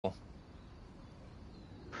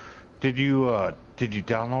Did you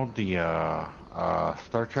download the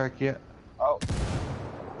Star Trek yet? Oh,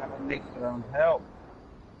 I'm in Nick's room. Help!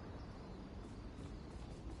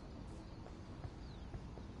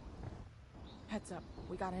 Heads up,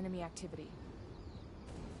 we got enemy activity.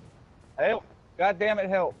 Help! God damn it!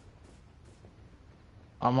 Help!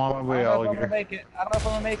 I'm on my way, I don't know if I'm Alligator. gonna make it. I don't know if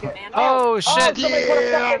I'm gonna make it. Oh shit! Somebody put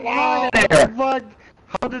a fucking mine in What there. the fuck?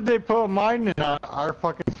 How did they put mine in our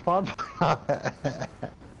fucking spawn?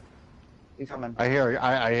 He's coming. I hear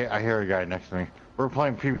a guy next to me. We're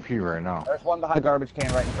playing PvP right now. There's one behind the garbage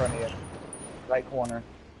can right in front of you. Right corner.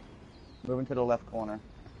 Moving to the left corner.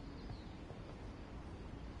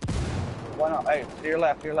 One up. Hey, to your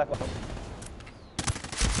left, to your left.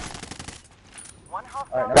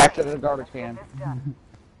 Alright, now back to the garbage can.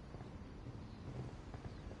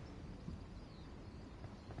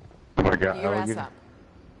 Oh my god, Your ass Alligator. up.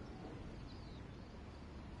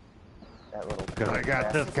 That little. Cause I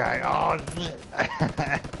got this guy. Oh shit.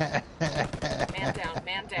 Man down,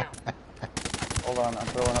 man down. Hold on, I'm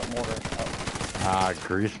throwing up mortar. Oh. Ah,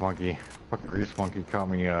 Grease Monkey. Fucking Grease Monkey caught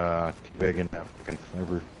me teabagging that fucking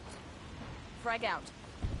sniper. Frag out.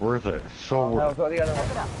 Worth it. So No, worth it. go the other way.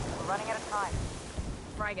 Keep it up. We're running out of time.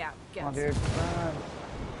 Frag out. Get Come on, us. dude. Run.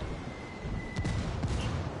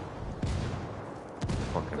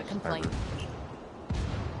 Fucking Quit sniper. complaining.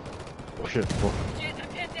 Oh shit. Oh. Shit, I'm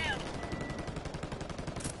pinned down.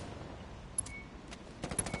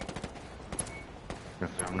 Guess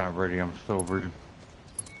I'm not ready. I'm still ready.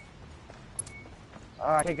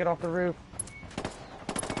 I can't get off the roof.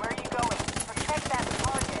 Where are you going? Protect that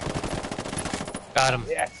target. Got him.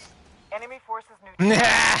 Yes. Enemy forces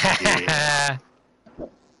neutralized.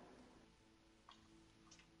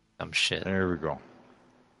 Some shit. There we go.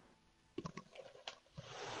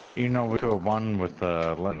 You know, we took one with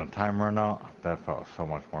letting the time run out. That felt so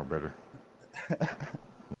much more better.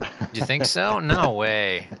 You think so? No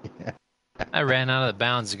way. I ran out of the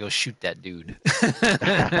bounds to go shoot that dude.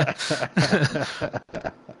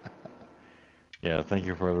 Yeah, thank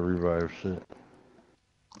you for the revive shit.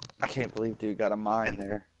 I can't believe dude got a mine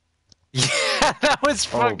there. Yeah, that was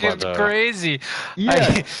fucking but, crazy.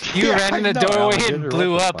 Yeah, You yeah, ran in I the know, doorway Alligator, and what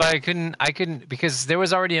blew the up. fuck? I couldn't because there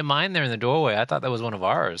was already a mine there in the doorway. I thought that was one of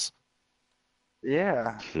ours.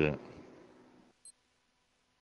 Yeah. Shit.